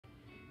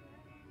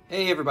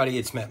Hey everybody,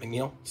 it's Matt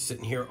McNeil,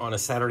 sitting here on a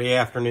Saturday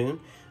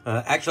afternoon.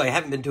 Actually, I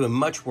haven't been doing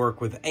much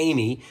work with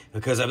Amy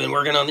because I've been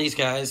working on these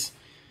guys.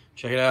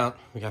 Check it out.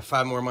 We got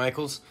 5 more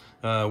Michaels,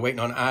 waiting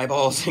on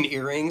eyeballs and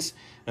earrings.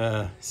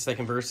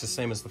 Second verse, the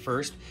same as the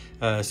first.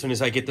 As soon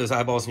as I get those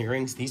eyeballs and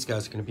earrings, these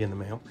guys are going to be in the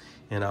mail.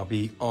 And I'll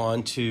be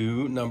on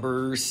to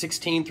number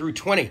 16 through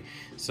 20.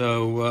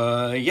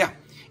 So, yeah.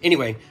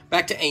 Anyway,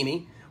 back to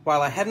Amy.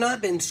 While I have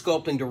not been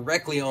sculpting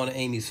directly on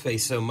Amy's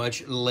face so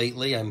much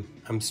lately,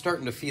 I'm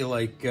starting to feel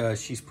like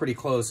she's pretty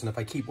close, and if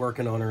I keep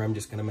working on her, I'm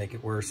just going to make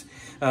it worse.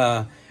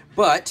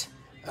 But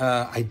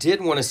I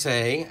did want to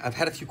say, I've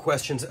had a few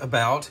questions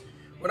about,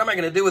 what am I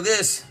going to do with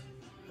this?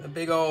 A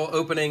big old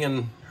opening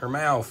in her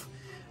mouth.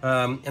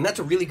 And that's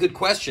a really good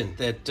question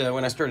that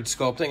when I started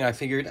sculpting, I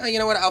figured, oh, you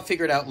know what, I'll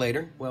figure it out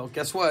later. Well,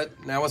 guess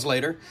what? Now is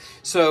later.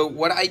 So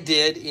what I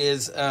did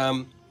is...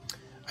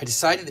 I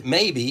decided that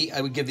maybe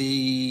I would give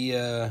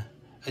a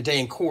day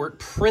in court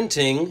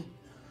printing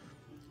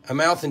a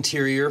mouth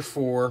interior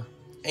for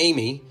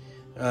Amy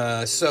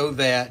so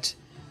that,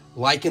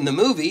 like in the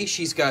movie,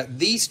 she's got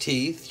these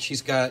teeth.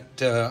 She's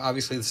got,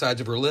 obviously, the sides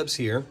of her lips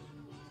here.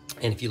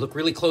 And if you look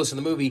really close in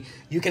the movie,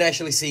 you can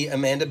actually see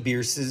Amanda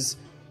Bierce's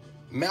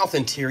mouth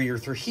interior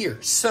through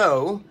here.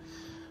 So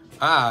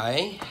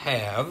I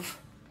have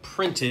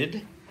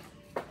printed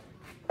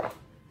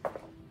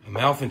a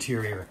mouth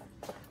interior.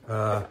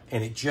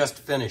 And it just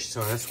finished,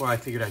 so that's why I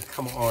figured I'd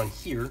come on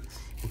here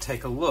and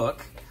take a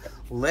look.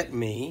 Let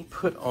me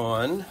put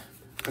on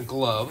a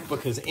glove,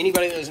 because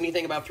anybody that knows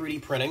anything about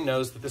 3D printing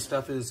knows that this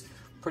stuff is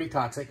pretty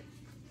toxic,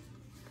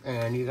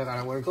 and you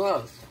gotta wear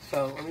gloves.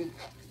 So let me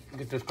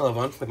get this glove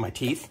on with my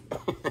teeth.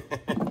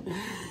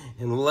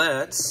 And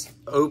let's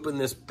open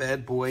this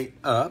bad boy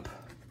up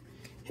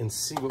and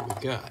see what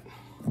we've got.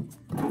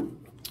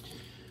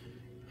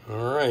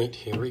 All right,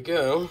 here we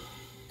go.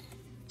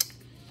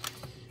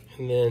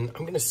 And then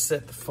I'm going to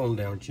set the phone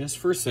down just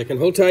for a second.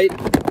 Hold tight.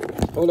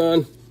 Hold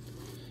on.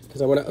 Because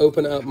I want to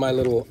open up my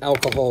little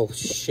alcohol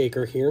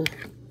shaker here.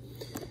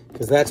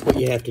 Because that's what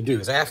you have to do.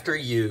 Is after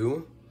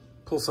you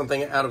pull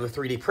something out of a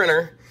 3D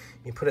printer,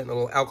 you put it in a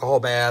little alcohol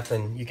bath.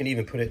 And you can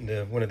even put it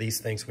into one of these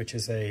things, which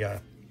is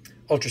a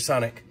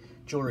ultrasonic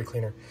jewelry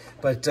cleaner.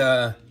 But,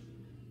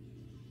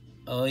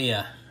 oh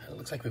yeah. It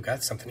looks like we've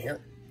got something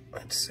here.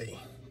 Let's see.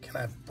 Can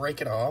I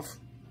break it off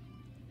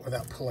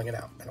without pulling it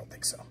out? I don't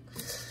think so.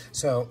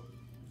 So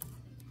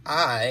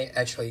I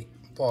actually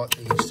bought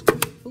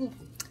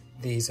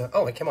these,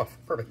 oh, it came off,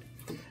 perfect.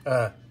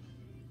 But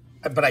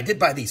I did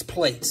buy these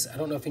plates. I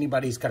don't know if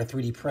anybody's got a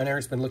 3D printer,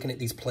 has been looking at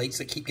these plates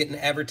that keep getting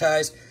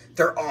advertised.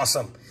 They're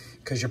awesome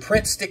because your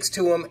print sticks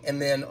to them,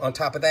 and then on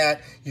top of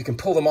that, you can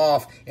pull them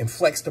off and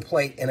flex the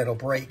plate and it'll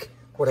break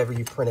whatever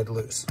you printed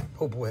loose.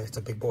 Oh boy, it's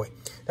a big boy.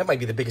 That might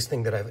be the biggest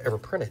thing that I've ever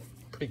printed.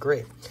 Pretty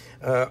great.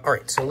 All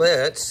right, so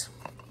let's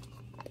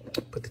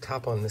put the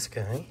top on this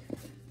guy.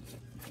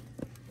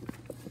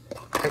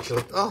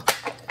 Actually, oh,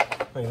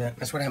 look at that.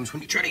 That's what happens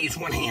when you try to use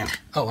one hand.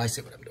 Oh, I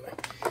see what I'm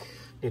doing.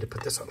 Need to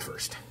put this on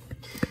first.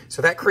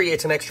 So that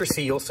creates an extra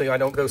seal so I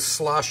don't go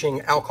sloshing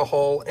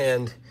alcohol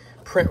and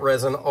print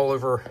resin all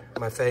over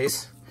my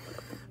face.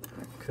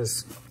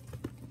 Because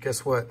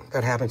guess what?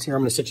 That happens here.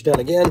 I'm going to sit you down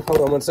again. Hold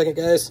on one second,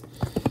 guys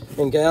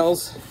and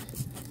gals.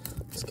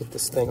 Let's get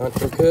this thing on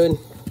here good.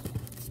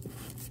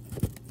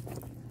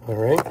 All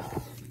right.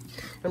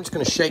 I'm just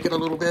going to shake it a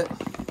little bit.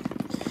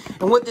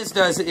 And what this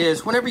does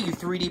is, whenever you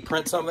 3D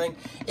print something,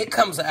 it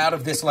comes out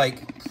of this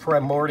like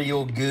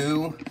primordial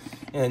goo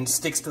and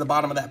sticks to the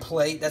bottom of that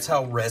plate. That's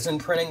how resin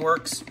printing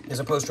works,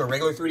 as opposed to a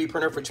regular 3D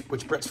printer,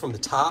 which prints from the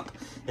top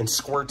and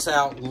squirts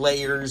out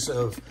layers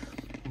of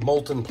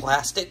molten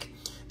plastic.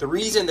 The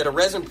reason that a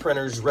resin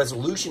printer's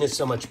resolution is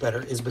so much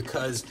better is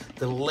because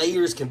the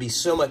layers can be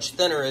so much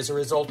thinner as a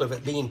result of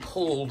it being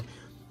pulled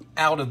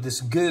out of this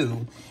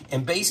goo.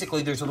 And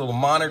basically, there's a little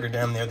monitor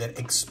down there that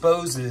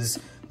exposes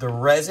the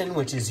resin,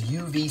 which is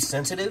UV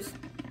sensitive,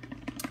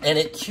 and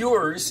it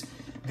cures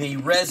the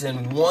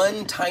resin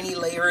one tiny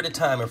layer at a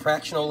time, a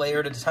fractional layer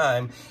at a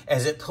time,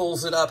 as it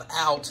pulls it up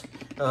out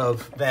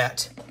of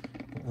that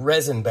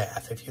resin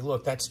bath. If you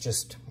look, that's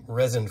just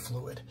resin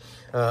fluid.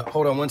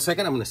 Hold on one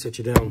second. I'm going to sit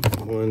you down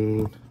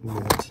one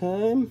more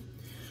time.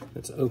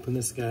 Let's open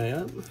this guy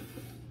up.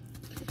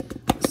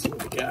 Let's see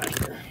what we got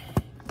here.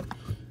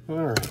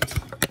 All right.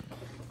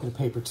 Get a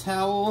paper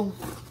towel.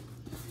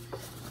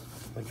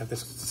 I got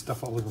this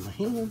stuff all over my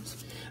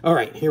hands. All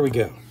right, here we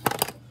go.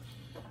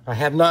 I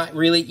have not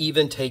really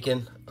even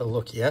taken a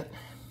look yet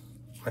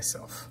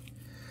myself.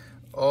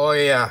 Oh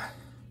yeah,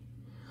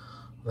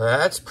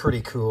 that's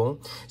pretty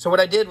cool. So what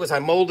I did was I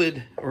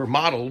molded or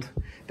modeled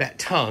that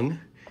tongue.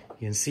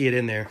 You can see it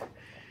in there.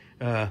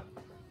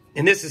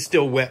 And this is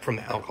still wet from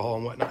the alcohol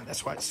and whatnot.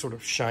 That's why it's sort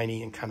of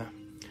shiny and kind of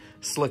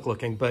slick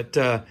looking. But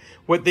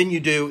what then you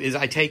do is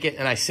I take it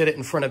and I sit it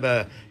in front of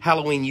a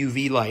Halloween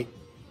UV light.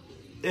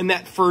 And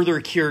that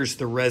further cures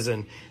the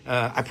resin.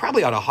 I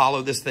probably ought to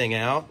hollow this thing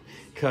out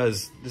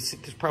because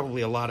there's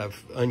probably a lot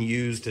of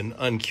unused and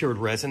uncured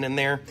resin in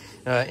there.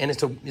 And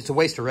it's a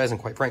waste of resin,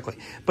 quite frankly.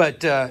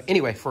 But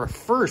anyway, for a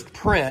first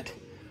print,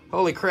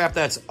 Holy crap,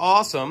 that's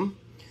awesome.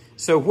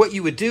 So what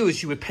you would do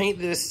is you would paint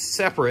this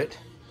separate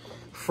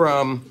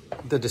from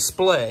the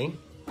display.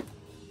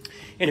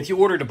 And if you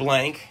ordered a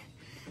blank,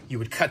 you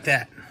would cut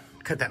that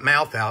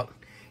mouth out,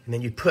 and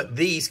then you'd put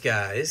these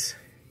guys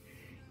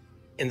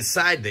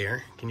inside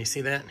there. Can you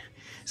see that?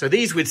 So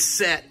these would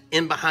set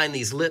in behind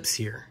these lips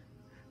here,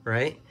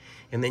 right?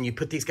 And then you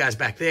put these guys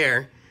back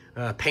there,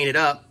 paint it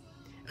up.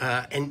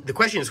 And the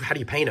question is, how do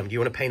you paint them? Do you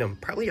want to paint them?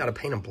 Probably ought to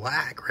paint them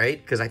black,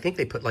 right? Because I think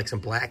they put like some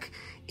black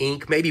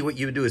ink. Maybe what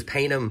you would do is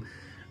paint them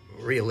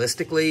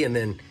realistically and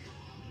then,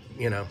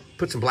 you know,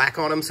 put some black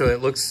on them so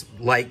it looks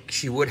like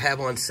she would have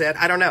on set.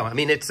 I don't know. I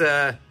mean, it's,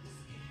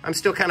 I'm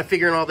still kind of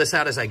figuring all this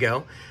out as I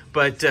go.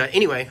 But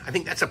anyway, I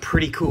think that's a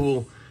pretty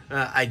cool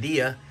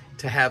idea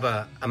to have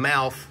a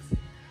mouth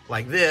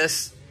like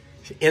this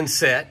in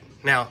set.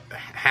 Now,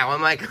 how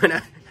am I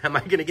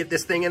gonna get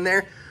this thing in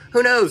there?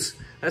 Who knows?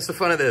 That's the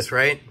fun of this,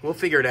 right? We'll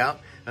figure it out.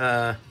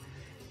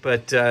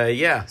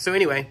 Yeah, so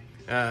anyway,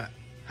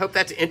 hope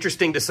that's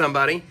interesting to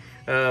somebody.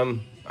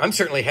 I'm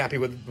certainly happy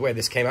with the way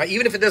this came out.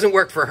 Even if it doesn't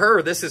work for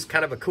her, this is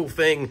kind of a cool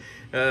thing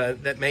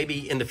that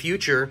maybe in the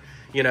future,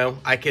 you know,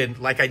 I could,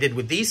 like I did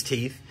with these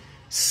teeth,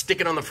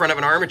 stick it on the front of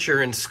an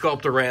armature and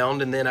sculpt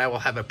around, and then I will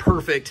have a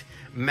perfect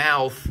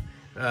mouth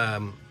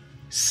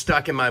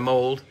stuck in my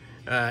mold.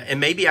 And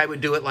maybe I would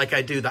do it like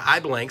I do the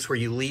eye blanks, where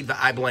you leave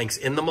the eye blanks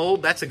in the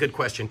mold. That's a good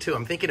question too.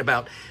 I'm thinking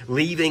about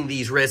leaving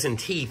these resin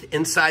teeth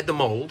inside the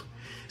mold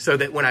so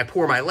that when I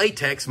pour my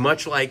latex,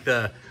 much like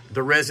the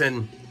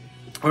resin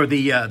or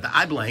the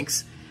eye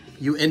blanks,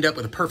 you end up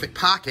with a perfect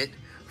pocket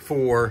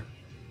for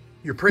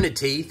your printed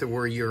teeth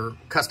or your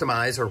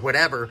customized or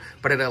whatever,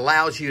 but it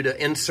allows you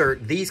to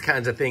insert these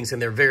kinds of things in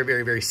there very,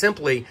 very, very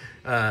simply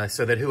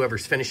so that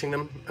whoever's finishing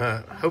them,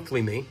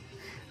 hopefully me,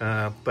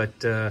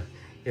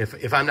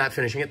 if I'm not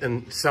finishing it,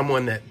 then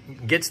someone that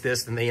gets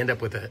this, then they end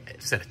up with a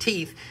set of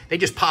teeth. They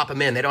just pop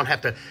them in. They don't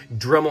have to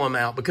Dremel them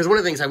out. Because one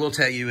of the things I will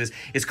tell you is,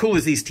 as cool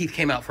as these teeth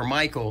came out for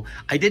Michael,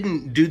 I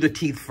didn't do the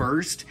teeth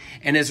first.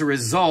 And as a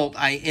result,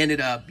 I ended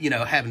up, you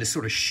know, having to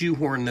sort of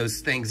shoehorn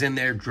those things in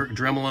there,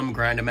 Dremel them,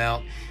 grind them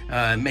out,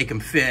 make them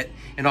fit,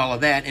 and all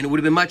of that. And it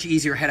would have been much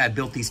easier had I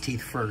built these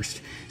teeth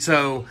first.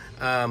 So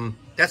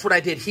that's what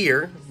I did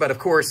here. But of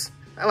course,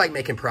 I like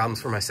making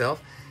problems for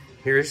myself.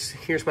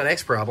 Here's my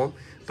next problem.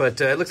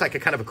 But it looks like a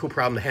kind of a cool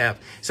problem to have.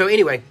 So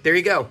anyway, there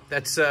you go.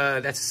 That's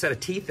a set of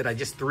teeth that I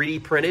just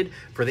 3D printed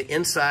for the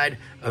inside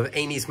of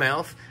Amy's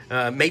mouth.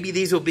 Maybe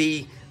these will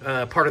be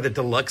part of the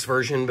deluxe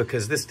version,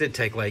 because this did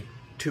take like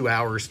 2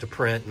 hours to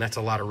print, and that's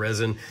a lot of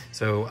resin.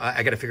 So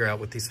I got to figure out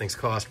what these things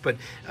cost. But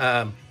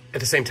at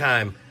the same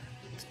time,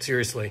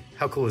 seriously,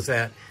 how cool is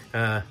that?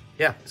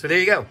 Yeah, so there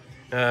you go.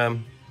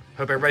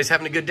 Hope everybody's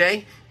having a good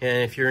day.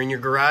 And if you're in your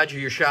garage or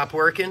your shop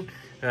working,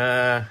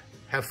 have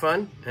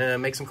fun,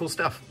 make some cool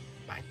stuff.